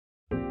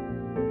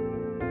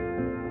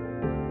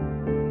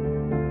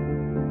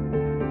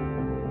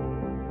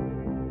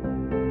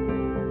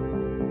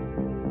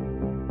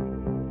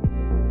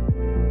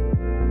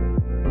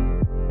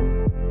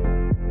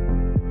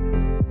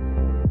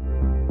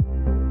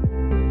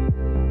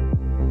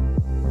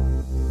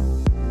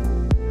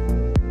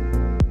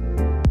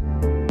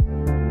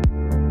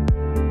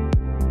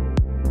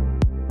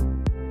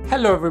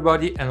Hello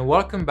everybody and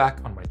welcome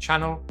back on my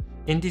channel.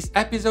 In this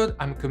episode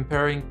I'm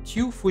comparing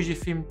two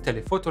Fujifilm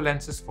telephoto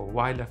lenses for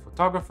wildlife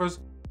photographers,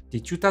 the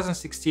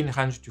 2016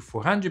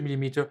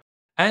 100-400mm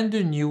and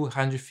the new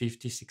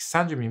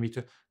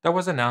 150-600mm that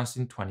was announced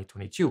in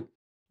 2022.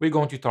 We're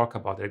going to talk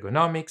about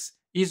ergonomics,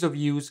 ease of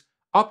use,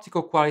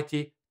 optical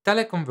quality,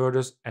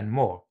 teleconverters and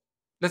more.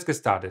 Let's get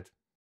started.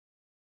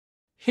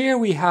 Here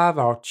we have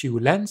our two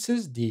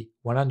lenses, the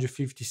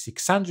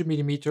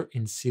 150-600mm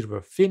in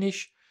silver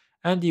finish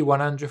and the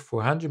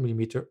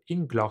 100-400mm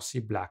in glossy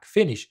black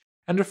finish.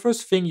 And the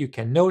first thing you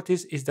can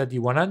notice is that the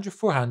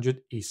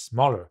 100-400 is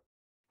smaller.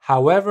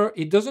 However,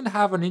 it doesn't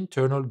have an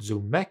internal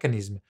zoom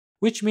mechanism,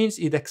 which means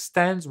it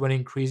extends when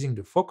increasing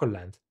the focal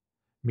length.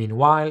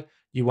 Meanwhile,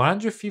 the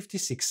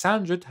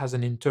 150-600 has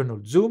an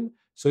internal zoom,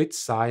 so its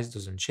size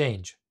doesn't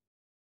change.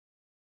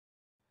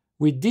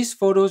 With these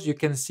photos, you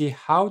can see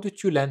how the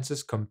two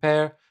lenses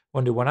compare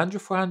when the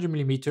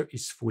 100-400mm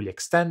is fully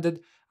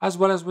extended, as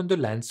well as when the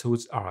lens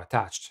hoods are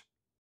attached.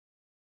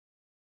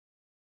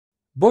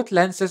 Both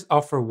lenses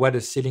offer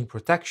weather sealing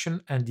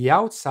protection and the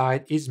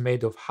outside is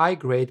made of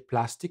high-grade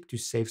plastic to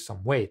save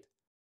some weight.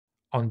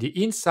 On the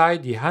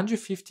inside, the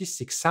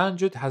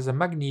 150-600 has a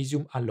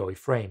magnesium alloy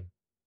frame.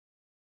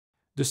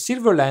 The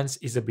silver lens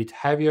is a bit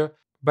heavier,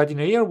 but in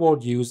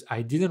real-world use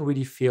I didn't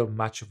really feel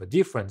much of a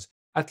difference,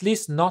 at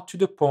least not to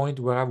the point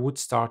where I would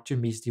start to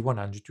miss the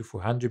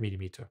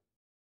 100-400mm.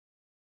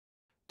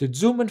 The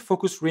zoom and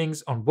focus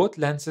rings on both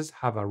lenses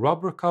have a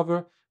rubber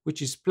cover, which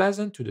is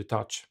pleasant to the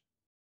touch.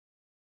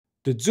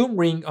 The zoom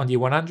ring on the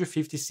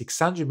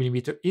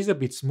 150-600mm is a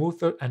bit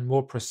smoother and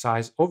more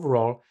precise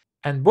overall,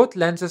 and both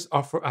lenses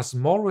offer a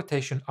small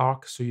rotation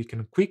arc so you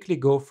can quickly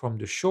go from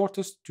the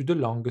shortest to the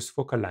longest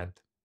focal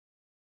length.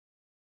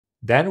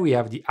 Then we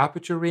have the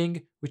aperture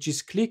ring, which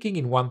is clicking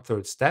in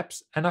 1/3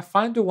 steps, and I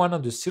find the one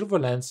on the silver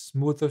lens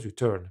smoother to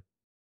turn.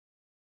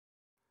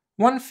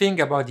 One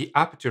thing about the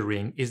aperture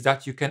ring is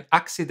that you can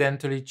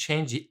accidentally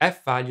change the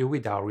f-value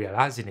without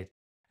realizing it,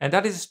 and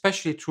that is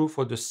especially true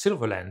for the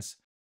silver lens.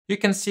 You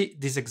can see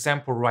this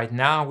example right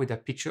now with a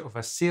picture of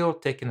a seal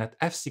taken at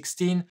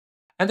f16,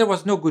 and there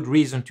was no good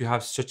reason to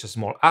have such a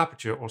small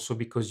aperture, also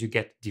because you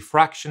get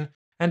diffraction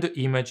and the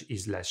image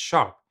is less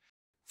sharp.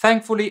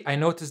 Thankfully, I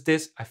noticed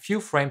this a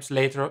few frames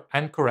later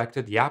and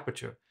corrected the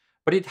aperture,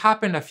 but it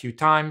happened a few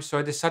times, so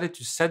I decided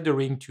to set the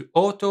ring to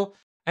auto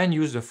and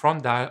use the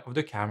front dial of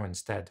the camera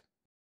instead.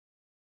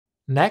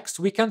 Next,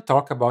 we can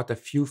talk about a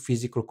few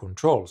physical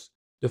controls.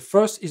 The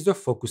first is the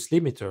focus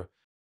limiter,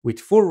 with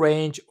full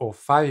range or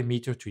 5 m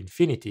to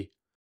infinity.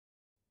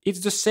 It's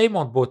the same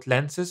on both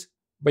lenses,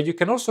 but you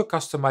can also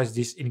customize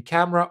this in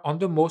camera on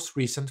the most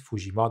recent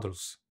Fuji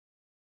models.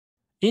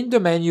 In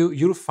the menu,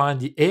 you'll find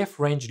the AF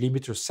range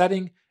limiter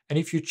setting, and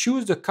if you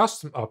choose the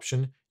custom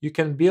option, you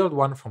can build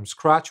one from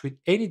scratch with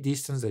any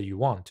distance that you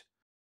want.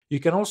 You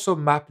can also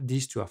map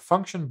this to a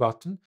function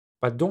button,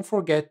 but don't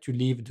forget to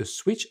leave the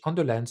switch on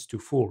the lens to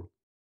full.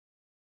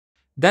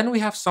 Then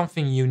we have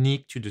something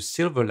unique to the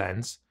silver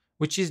lens,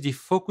 which is the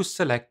focus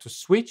selector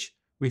switch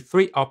with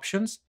 3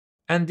 options,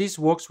 and this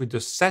works with the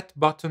set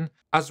button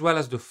as well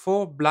as the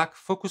 4 black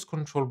focus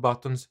control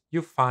buttons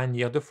you find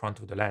near the front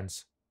of the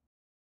lens.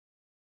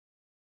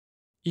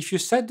 If you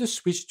set the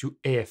switch to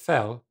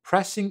AFL,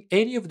 pressing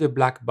any of the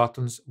black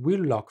buttons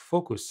will lock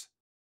focus.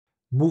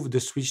 Move the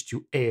switch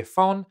to AF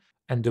on,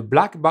 and the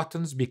black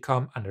buttons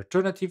become an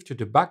alternative to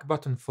the back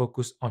button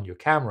focus on your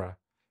camera.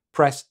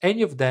 Press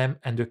any of them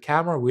and the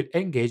camera will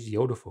engage the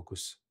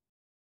autofocus.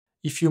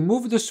 If you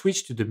move the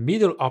switch to the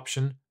middle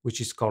option, which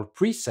is called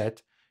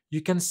preset,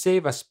 you can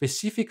save a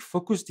specific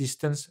focus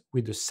distance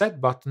with the set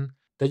button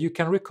that you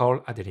can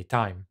recall at any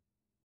time.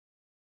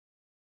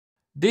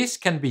 This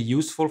can be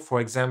useful, for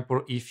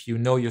example, if you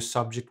know your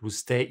subject will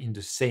stay in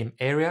the same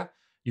area,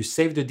 you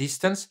save the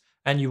distance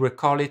and you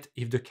recall it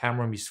if the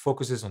camera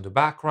misfocuses on the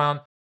background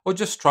or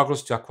just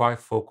struggles to acquire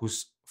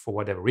focus for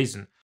whatever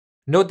reason.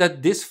 Note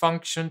that this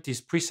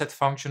preset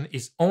function,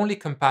 is only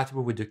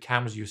compatible with the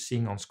cameras you're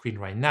seeing on screen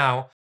right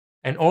now,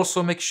 and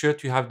also make sure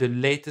to have the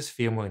latest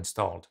firmware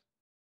installed.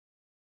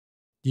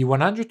 The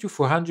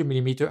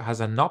 100-400mm has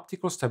an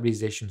optical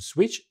stabilization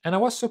switch, and I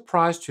was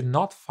surprised to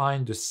not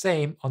find the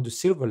same on the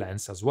silver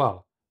lens as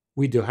well.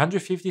 With the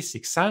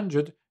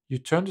 150-600, you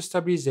turn the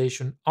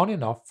stabilization on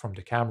and off from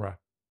the camera.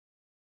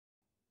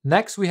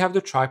 Next, we have the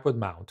tripod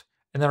mount,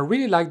 and I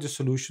really like the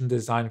solution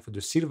designed for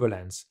the silver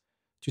lens.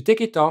 To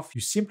take it off,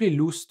 you simply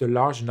loose the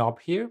large knob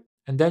here,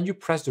 and then you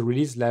press the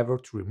release lever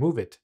to remove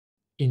it.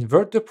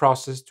 Invert the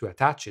process to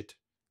attach it.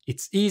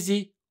 It's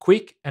easy,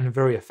 quick, and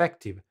very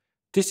effective.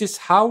 This is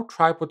how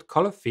tripod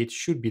color fit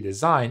should be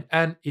designed,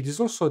 and it is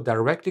also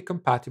directly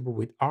compatible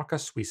with Arca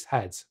Swiss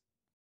heads.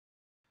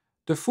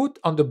 The foot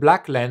on the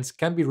black lens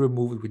can be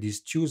removed with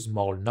these 2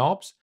 small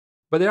knobs,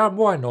 but they are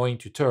more annoying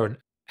to turn,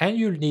 and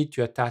you'll need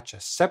to attach a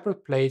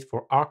separate plate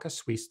for Arca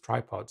Swiss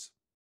tripods.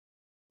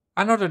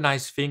 Another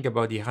nice thing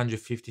about the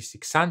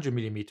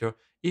 150-600mm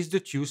is the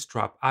 2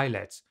 strap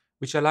eyelets,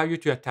 which allow you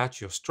to attach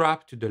your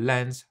strap to the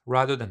lens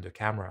rather than the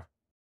camera.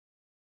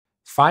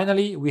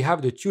 Finally, we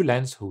have the two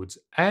lens hoods,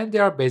 and they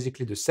are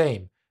basically the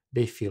same.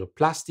 They feel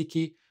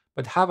plasticky,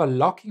 but have a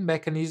locking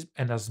mechanism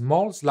and a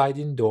small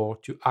sliding door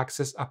to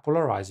access a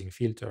polarizing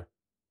filter.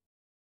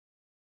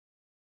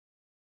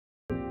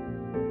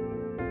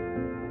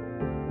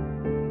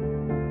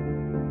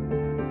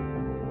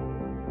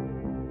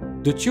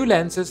 The two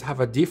lenses have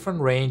a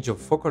different range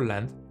of focal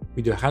length,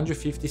 with the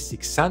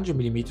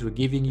 150-600mm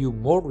giving you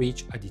more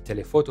reach at the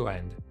telephoto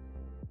end.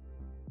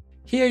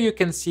 Here you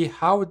can see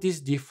how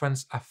this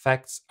difference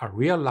affects a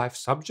real-life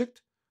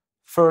subject,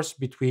 first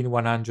between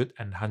 100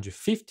 and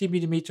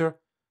 150mm,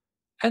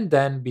 and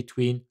then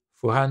between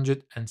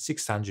 400 and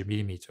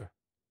 600mm.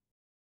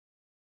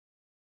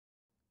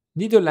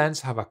 Neither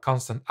lens have a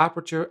constant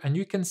aperture, and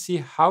you can see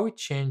how it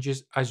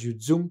changes as you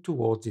zoom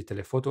towards the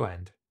telephoto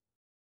end.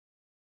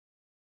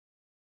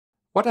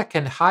 What I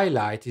can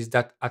highlight is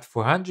that at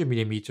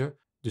 400mm,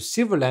 the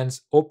silver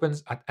lens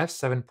opens at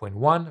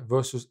f7.1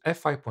 versus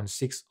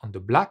f5.6 on the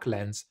black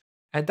lens,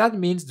 and that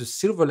means the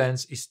silver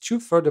lens is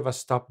 2/3 of a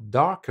stop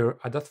darker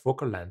at that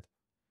focal length.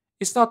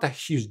 It's not a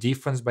huge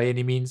difference by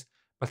any means,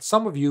 but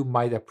some of you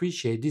might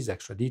appreciate this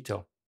extra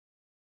detail.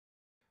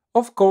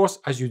 Of course,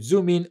 as you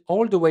zoom in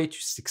all the way to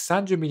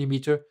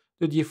 600mm,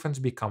 the difference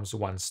becomes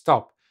one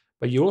stop,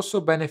 but you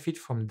also benefit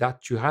from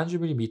that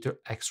 200mm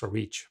extra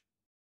reach.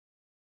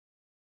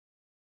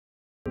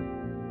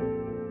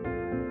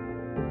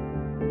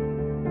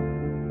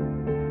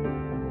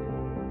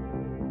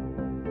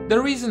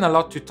 There isn't a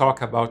lot to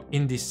talk about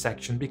in this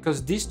section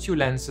because these two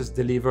lenses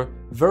deliver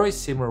very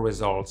similar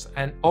results,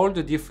 and all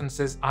the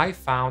differences I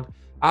found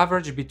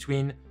average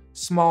between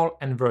small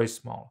and very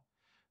small.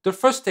 The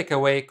first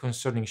takeaway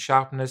concerning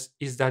sharpness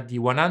is that the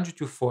 100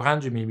 to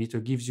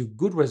 400mm gives you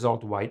good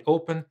result wide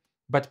open,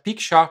 but peak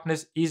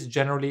sharpness is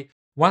generally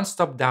one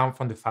stop down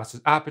from the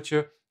fastest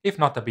aperture, if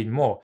not a bit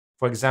more.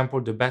 For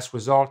example, the best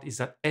result is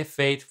at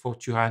f8 for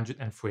 200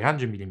 and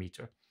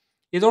 300mm.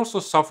 It also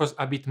suffers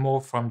a bit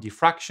more from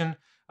diffraction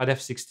at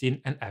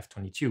f16 and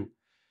f22.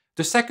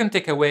 The second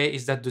takeaway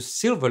is that the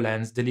silver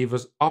lens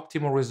delivers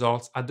optimal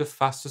results at the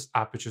fastest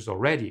apertures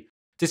already.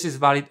 This is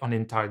valid on the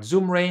entire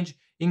zoom range,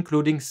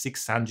 including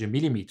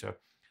 600mm,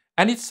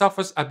 and it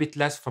suffers a bit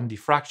less from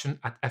diffraction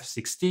at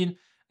f16,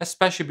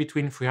 especially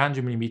between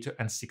 300mm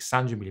and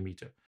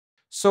 600mm.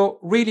 So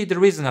really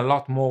there isn't a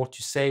lot more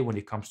to say when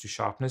it comes to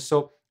sharpness,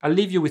 so I'll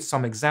leave you with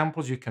some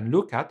examples you can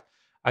look at.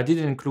 I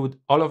didn't include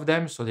all of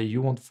them so that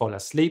you won't fall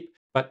asleep,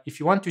 but if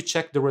you want to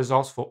check the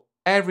results for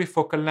every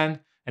focal length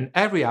and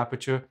every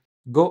aperture,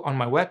 go on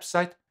my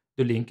website,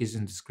 the link is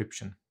in the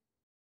description.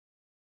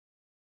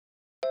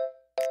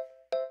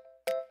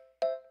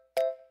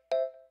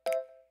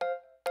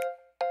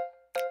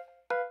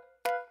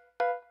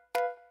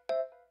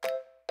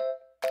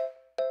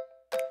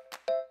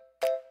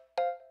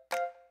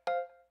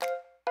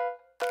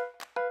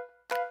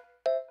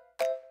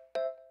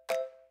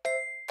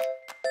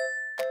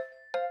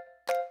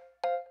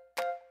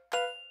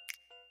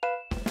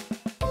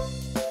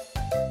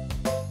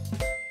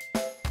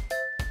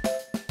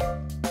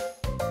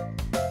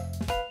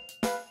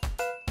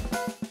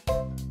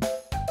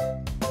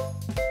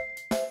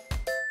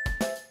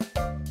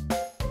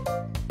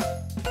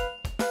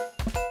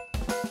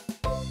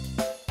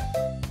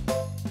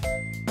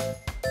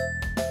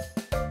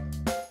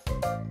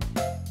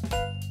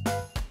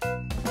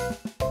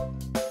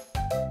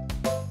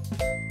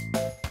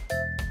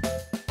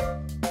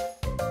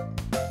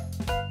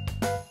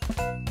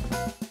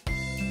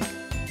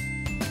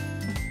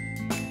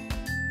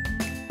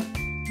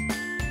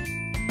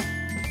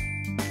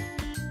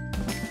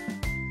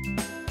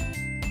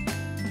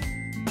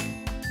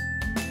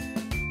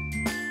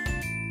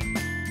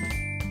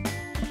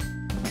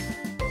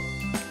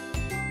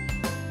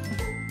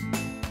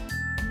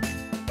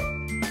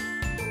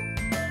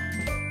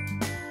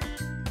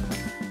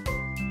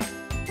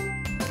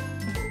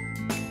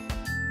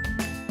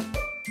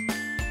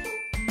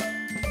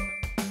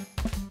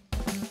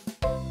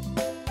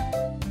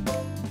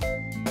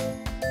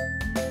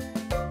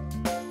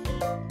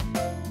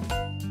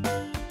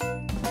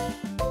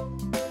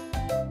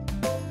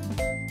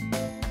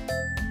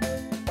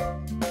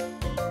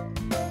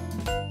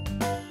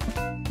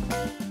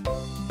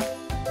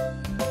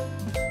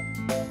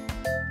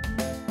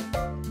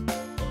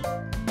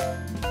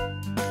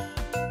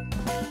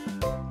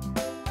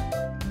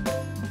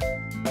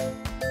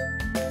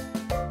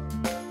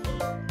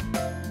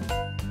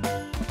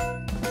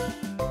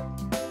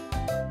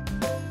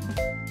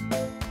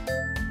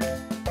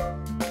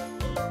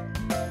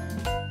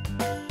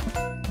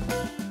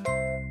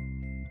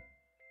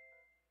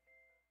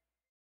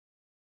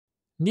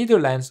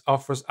 Neither lens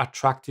offers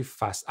attractive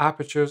fast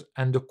apertures,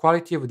 and the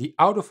quality of the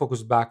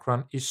autofocus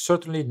background is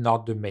certainly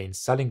not the main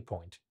selling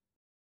point.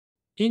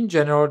 In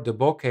general, the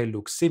bokeh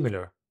looks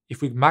similar.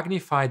 If we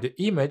magnify the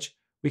image,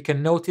 we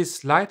can notice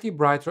slightly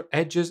brighter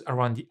edges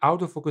around the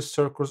autofocus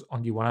circles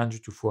on the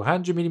 100 to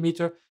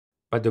 400mm,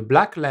 but the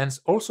black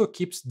lens also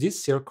keeps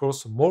these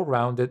circles more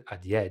rounded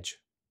at the edge.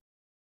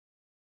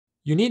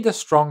 You need a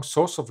strong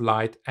source of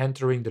light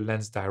entering the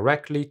lens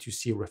directly to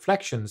see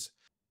reflections,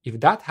 If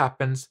that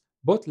happens,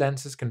 both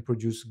lenses can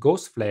produce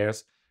ghost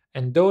flares,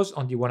 and those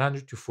on the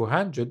 100 to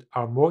 400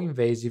 are more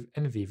invasive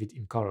and vivid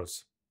in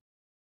colors.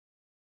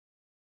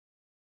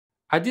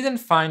 I didn't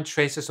find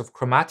traces of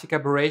chromatic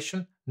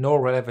aberration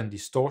nor relevant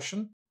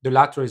distortion. The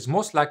latter is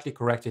most likely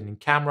corrected in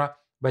camera,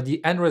 but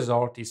the end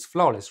result is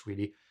flawless,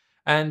 really.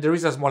 And there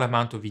is a small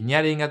amount of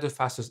vignetting at the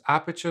fastest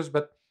apertures,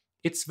 but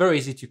it's very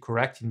easy to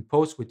correct in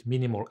post with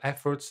minimal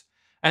efforts.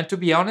 And to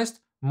be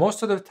honest,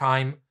 most of the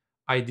time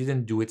I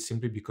didn't do it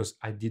simply because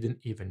I didn't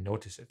even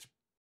notice it.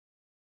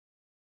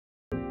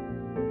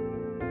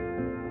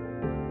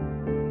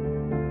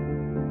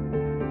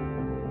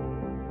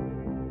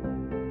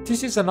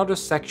 This is another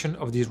section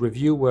of this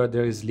review where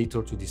there is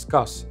little to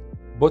discuss.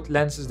 Both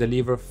lenses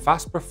deliver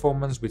fast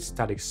performance with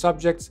static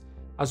subjects,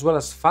 as well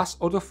as fast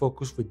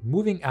autofocus with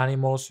moving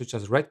animals such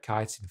as red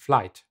kites in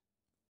flight.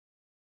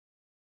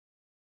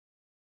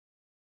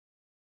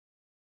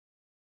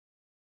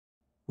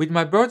 With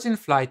my birds in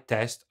flight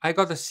test, I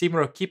got a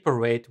similar keeper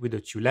rate with the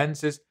two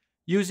lenses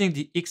using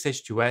the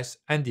XH2S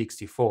and the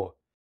X-T4.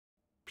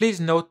 Please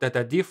note that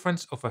a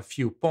difference of a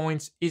few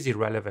points is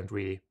irrelevant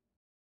really.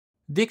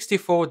 The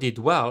X-T4 did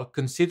well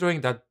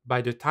considering that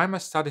by the time I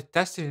started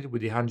testing it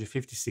with the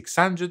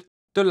 150-600,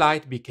 the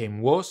light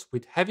became worse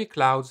with heavy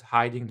clouds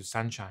hiding the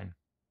sunshine.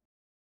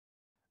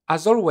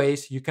 As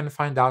always, you can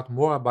find out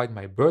more about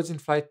my birds in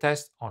flight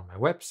test on my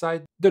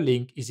website, the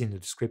link is in the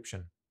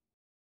description.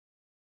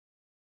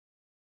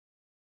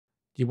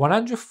 The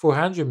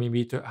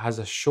 100-400mm has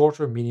a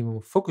shorter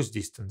minimum focus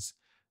distance,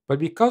 but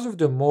because of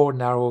the more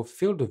narrow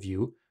field of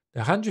view, the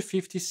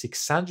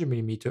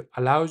 150-600mm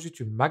allows you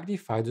to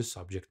magnify the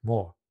subject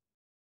more.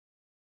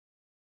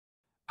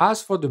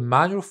 As for the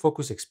manual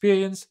focus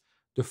experience,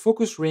 the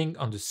focus ring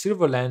on the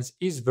silver lens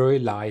is very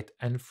light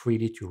and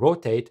freely to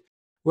rotate,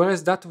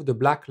 whereas that of the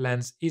black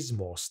lens is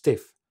more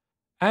stiff,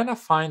 and I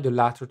find the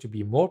latter to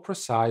be more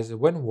precise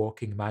when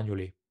working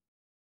manually.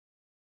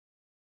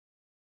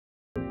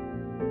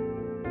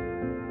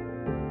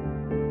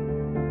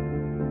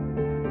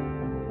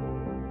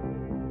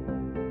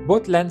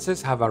 Both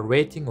lenses have a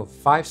rating of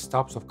 5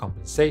 stops of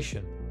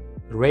compensation.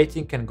 The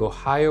rating can go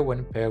higher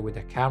when paired with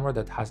a camera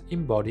that has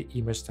in-body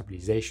image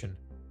stabilization.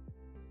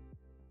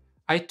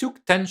 I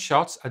took 10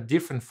 shots at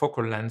different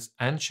focal lengths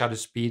and shutter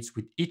speeds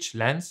with each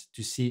lens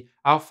to see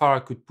how far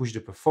I could push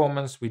the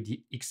performance with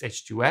the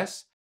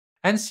XH2S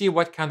and see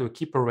what kind of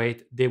keeper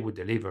rate they would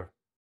deliver.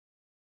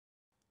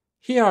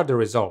 Here are the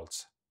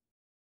results.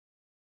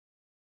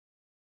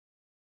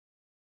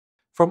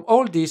 From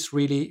all this,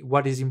 really,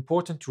 what is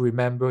important to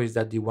remember is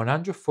that the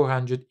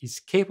 100-400 is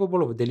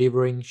capable of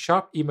delivering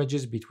sharp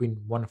images between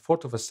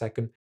 1/4 of a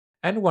second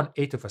and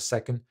 1/8 of a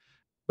second,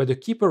 but the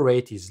keeper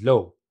rate is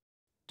low.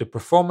 The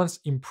performance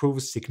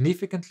improves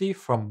significantly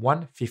from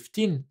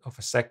 1/15 of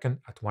a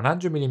second at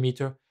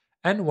 100mm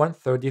and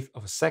 1/30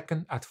 of a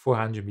second at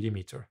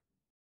 400mm.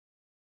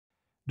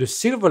 The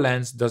silver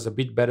lens does a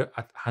bit better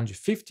at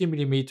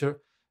 150mm,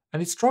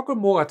 and it struggled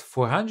more at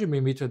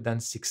 400mm than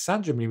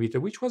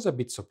 600mm, which was a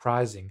bit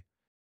surprising.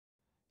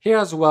 Here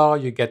as well,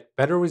 you get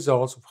better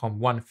results from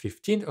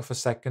 1/15 of a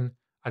second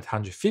at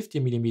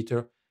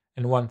 150mm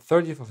and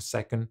 1/30 of a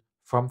second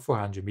from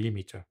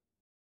 400mm.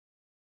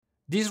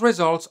 These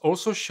results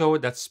also show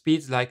that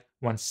speeds like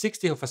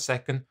 1/60 of a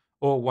second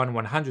or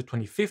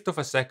 1/125th of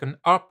a second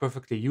are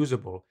perfectly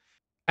usable,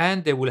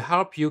 and they will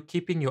help you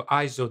keeping your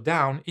ISO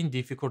down in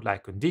difficult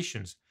light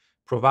conditions,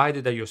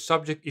 provided that your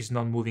subject is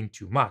not moving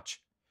too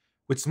much.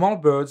 With small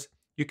birds,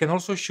 you can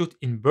also shoot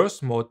in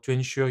burst mode to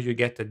ensure you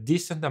get a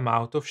decent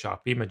amount of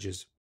sharp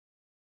images.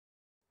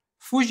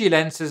 Fuji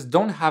lenses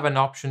don't have an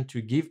option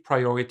to give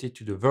priority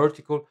to the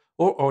vertical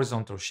or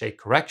horizontal shake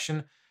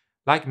correction,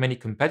 like many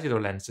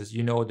competitor lenses,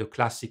 the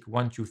classic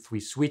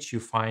 1-2-3 switch you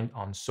find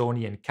on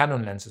Sony and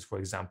Canon lenses, for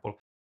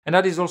example. And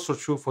that is also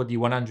true for the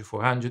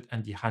 100-400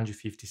 and the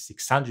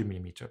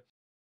 150-600mm.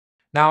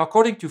 Now,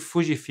 according to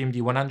Fujifilm,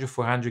 the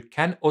 100-400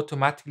 can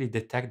automatically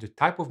detect the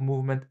type of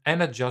movement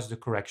and adjust the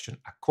correction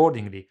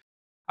accordingly.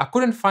 I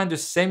couldn't find the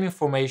same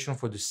information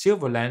for the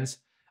silver lens.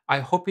 I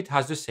hope it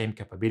has the same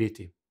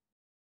capability.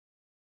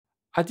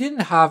 I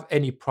didn't have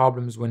any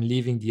problems when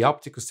leaving the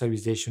optical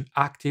stabilization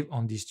active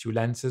on these two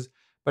lenses,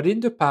 but in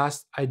the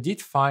past I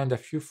did find a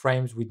few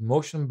frames with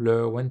motion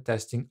blur when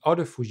testing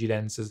other Fuji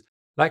lenses,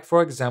 like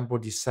for example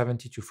the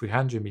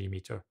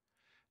 70-300mm.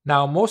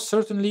 Now, most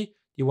certainly,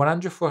 the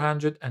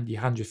 100-400 and the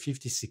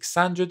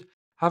 150-600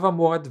 have a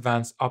more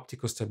advanced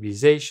optical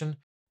stabilization,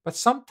 but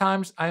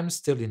sometimes I am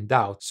still in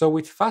doubt, so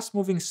with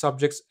fast-moving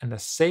subjects and a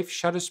safe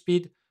shutter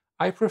speed,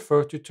 I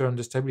prefer to turn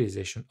the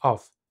stabilization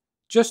off,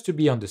 just to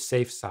be on the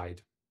safe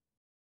side.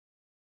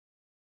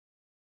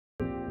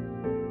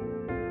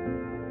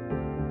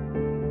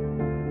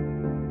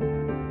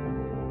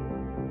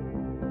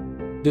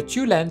 The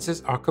two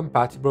lenses are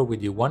compatible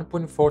with the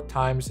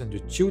 1.4x and the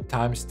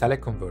 2x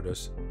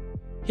teleconverters.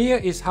 Here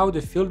is how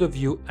the field of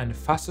view and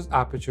fastest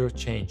aperture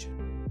change.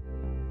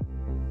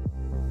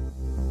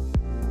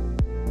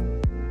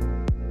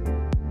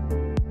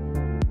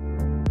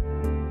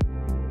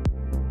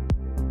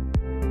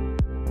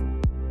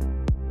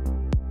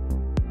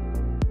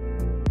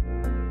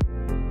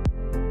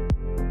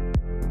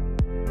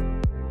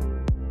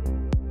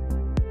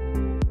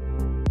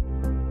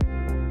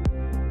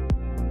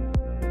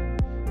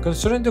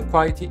 Concerning the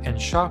quality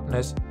and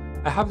sharpness,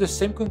 I have the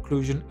same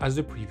conclusion as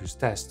the previous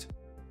test.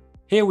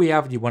 Here we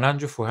have the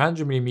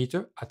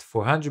 100-400mm at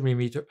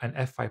 400mm and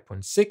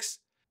f5.6,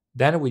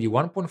 then with the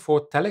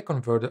 1.4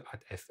 teleconverter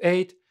at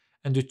f8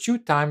 and the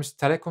 2x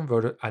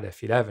teleconverter at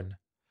f11.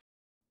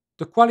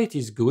 The quality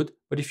is good,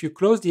 but if you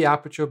close the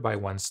aperture by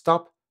one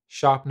stop,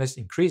 sharpness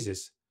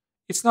increases.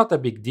 It's not a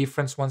big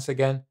difference once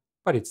again,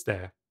 but it's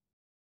there.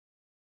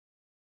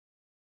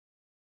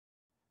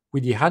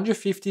 With the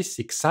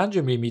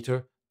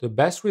 150-600mm, the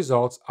best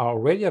results are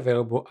already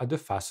available at the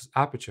fastest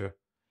aperture.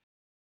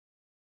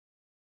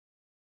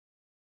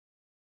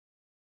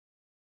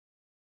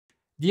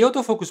 The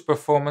autofocus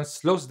performance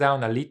slows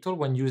down a little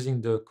when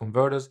using the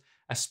converters,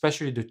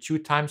 especially the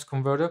 2x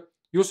converter.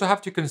 You also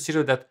have to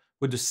consider that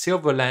with the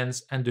silver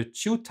lens and the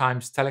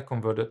 2x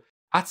teleconverter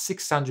at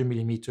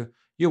 600mm,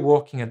 you're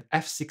working at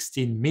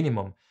f16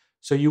 minimum,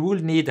 so you will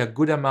need a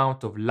good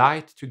amount of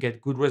light to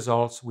get good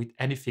results with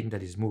anything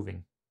that is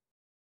moving.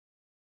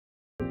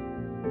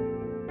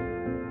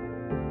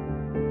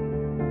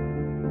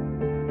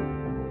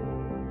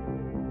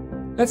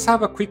 Let's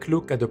have a quick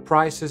look at the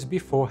prices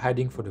before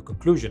heading for the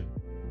conclusion.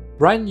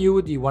 Brand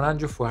new, the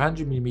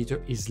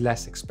 100-400mm is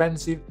less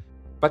expensive,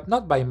 but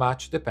not by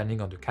much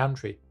depending on the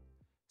country.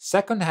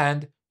 Second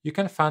hand, you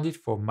can find it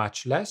for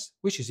much less,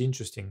 which is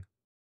interesting.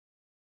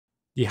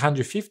 The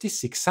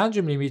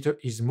 150-600mm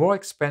is more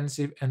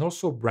expensive and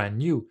also brand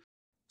new,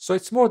 so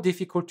it's more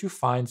difficult to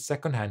find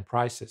second-hand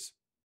prices.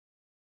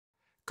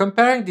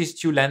 Comparing these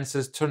two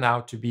lenses turned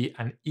out to be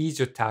an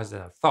easier task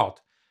than I thought.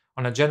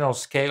 On a general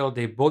scale,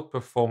 they both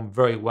perform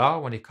very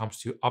well when it comes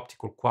to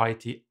optical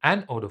quality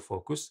and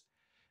autofocus.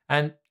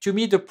 And to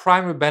me, the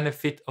primary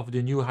benefit of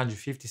the new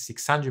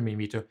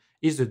 150-600mm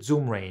is the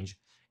zoom range.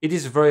 It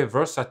is very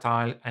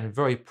versatile and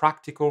very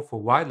practical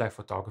for wildlife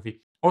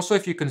photography. Also,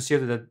 if you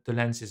consider that the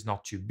lens is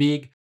not too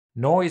big,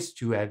 nor is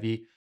too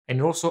heavy, and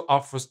it also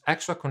offers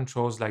extra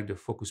controls like the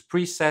focus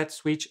preset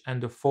switch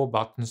and the 4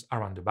 buttons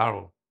around the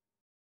barrel.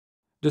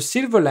 The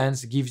silver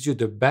lens gives you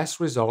the best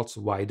results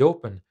wide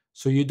open,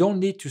 so you don't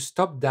need to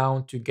stop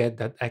down to get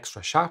that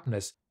extra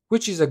sharpness,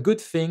 which is a good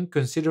thing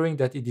considering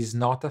that it is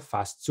not a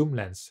fast zoom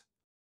lens.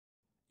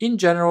 In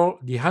general,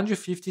 the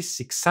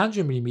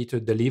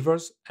 150-600mm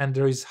delivers and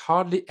there is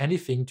hardly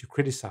anything to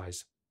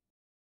criticize.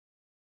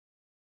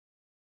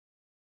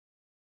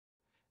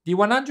 The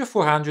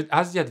 100-400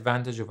 has the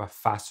advantage of a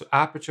faster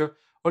aperture,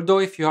 although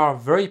if you are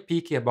very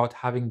picky about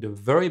having the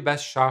very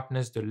best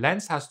sharpness the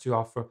lens has to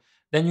offer,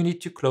 then you need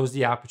to close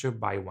the aperture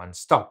by one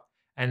stop,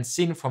 and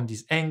seen from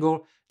this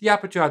angle, the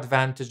aperture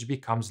advantage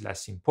becomes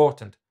less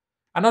important.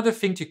 Another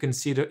thing to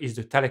consider is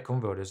the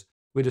teleconverters.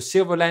 With a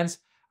silver lens,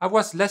 I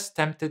was less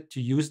tempted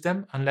to use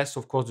them unless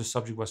of course the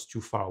subject was too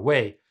far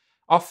away.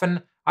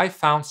 Often I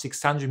found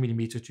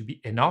 600mm to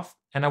be enough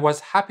and I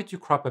was happy to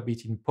crop a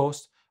bit in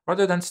post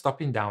rather than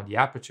stopping down the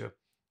aperture.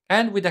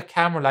 And with a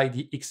camera like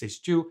the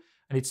X-H2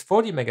 and its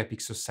 40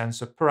 megapixel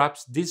sensor,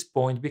 perhaps this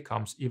point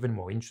becomes even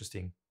more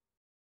interesting.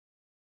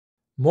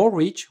 More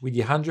reach with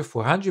the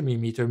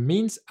 100-400mm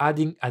means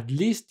adding at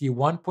least the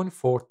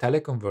 1.4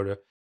 teleconverter,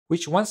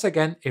 which once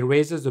again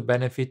erases the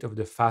benefit of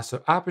the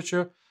faster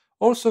aperture,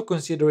 also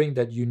considering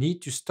that you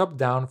need to stop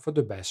down for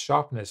the best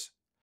sharpness.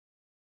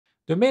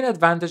 The main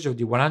advantage of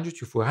the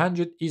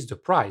 100-400 is the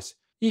price,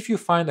 if you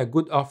find a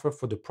good offer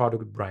for the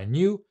product brand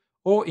new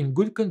or in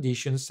good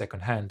condition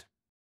second-hand.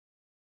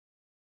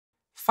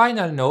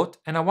 Final note,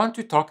 and I want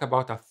to talk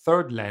about a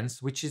third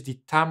lens, which is the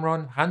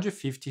Tamron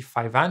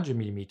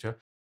 150-500mm,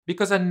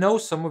 because I know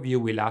some of you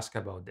will ask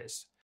about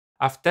this.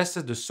 I've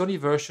tested the Sony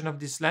version of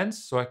this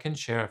lens, so I can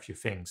share a few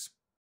things.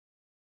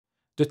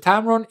 The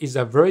Tamron is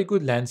a very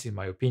good lens in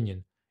my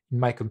opinion. In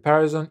my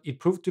comparison, it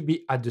proved to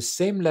be at the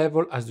same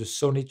level as the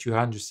Sony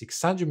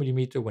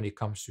 200-600mm when it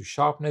comes to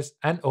sharpness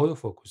and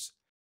autofocus.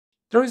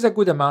 There is a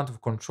good amount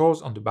of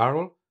controls on the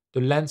barrel,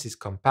 the lens is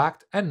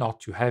compact and not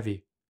too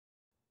heavy.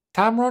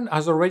 Tamron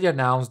has already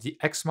announced the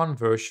X-mount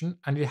version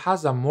and it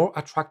has a more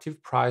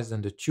attractive price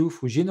than the two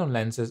Fujinon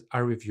lenses I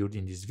reviewed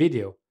in this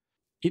video.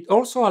 It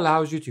also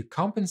allows you to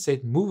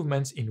compensate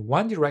movements in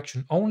one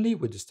direction only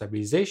with the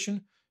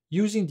stabilization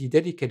using the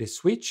dedicated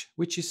switch,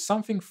 which is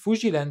something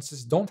Fuji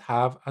lenses don't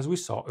have as we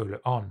saw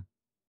earlier on.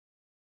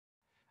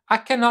 I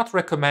cannot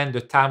recommend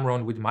the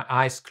Tamron with my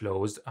eyes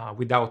closed,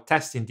 without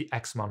testing the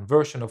X-mount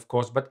version of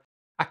course, but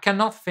I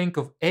cannot think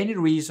of any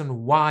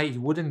reason why it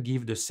wouldn't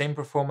give the same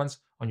performance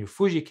on your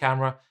Fuji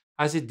camera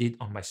as it did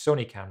on my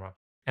Sony camera.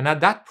 And at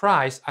that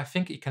price, I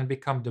think it can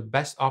become the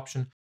best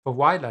option for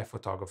wildlife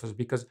photographers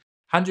because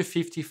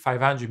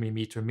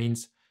 150-500mm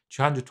means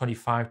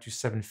 225 to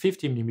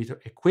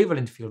 750mm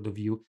equivalent field of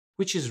view,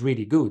 which is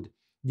really good.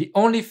 The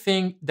only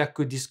thing that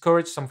could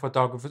discourage some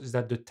photographers is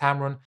that the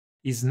Tamron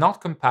is not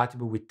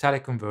compatible with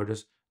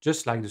teleconverters,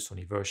 just like the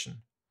Sony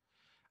version.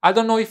 I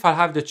don't know if I'll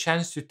have the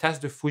chance to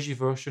test the Fuji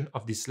version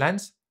of this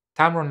lens.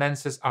 Tamron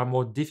lenses are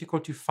more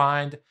difficult to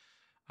find,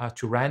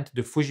 to rent.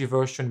 The Fuji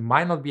version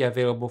might not be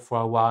available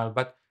for a while,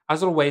 but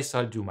as always,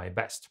 I'll do my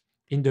best.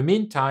 In the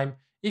meantime,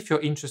 if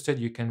you're interested,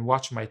 you can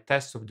watch my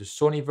test of the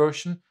Sony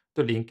version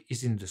The link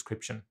is in the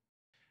description.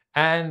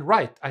 And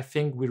right, I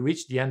think we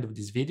reached the end of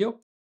this video.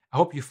 I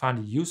hope you found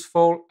it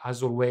useful.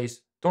 As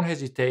always, don't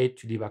hesitate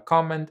to leave a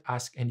comment,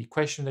 ask any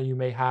question that you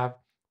may have.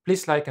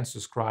 Please like and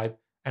subscribe,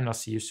 and I'll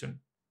see you soon.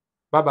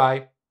 Bye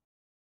bye.